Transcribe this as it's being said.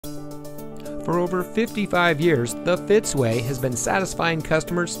For over 55 years, the Fitzway has been satisfying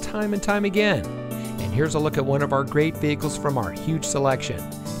customers time and time again. And here's a look at one of our great vehicles from our huge selection.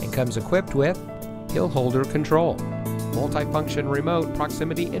 It comes equipped with hill holder control, multifunction remote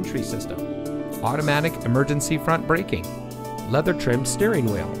proximity entry system, automatic emergency front braking, leather trimmed steering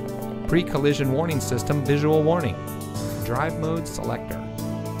wheel, pre-collision warning system visual warning, drive mode selector,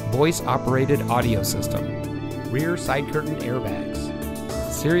 voice operated audio system, rear side curtain airbags,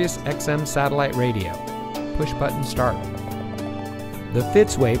 Sirius XM satellite radio, push button start. The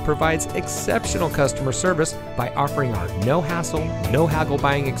Fitzway provides exceptional customer service by offering our no hassle, no haggle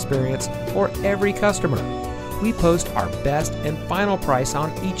buying experience for every customer. We post our best and final price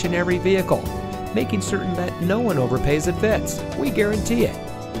on each and every vehicle, making certain that no one overpays at Fitz. We guarantee it.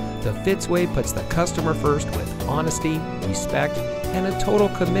 The Fitzway puts the customer first with honesty, respect, and a total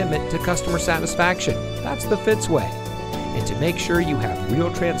commitment to customer satisfaction. That's the Fitzway. And to make sure you have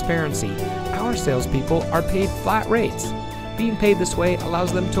real transparency, our salespeople are paid flat rates. Being paid this way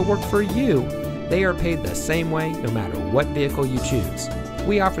allows them to work for you. They are paid the same way no matter what vehicle you choose.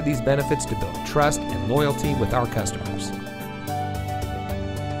 We offer these benefits to build trust and loyalty with our customers.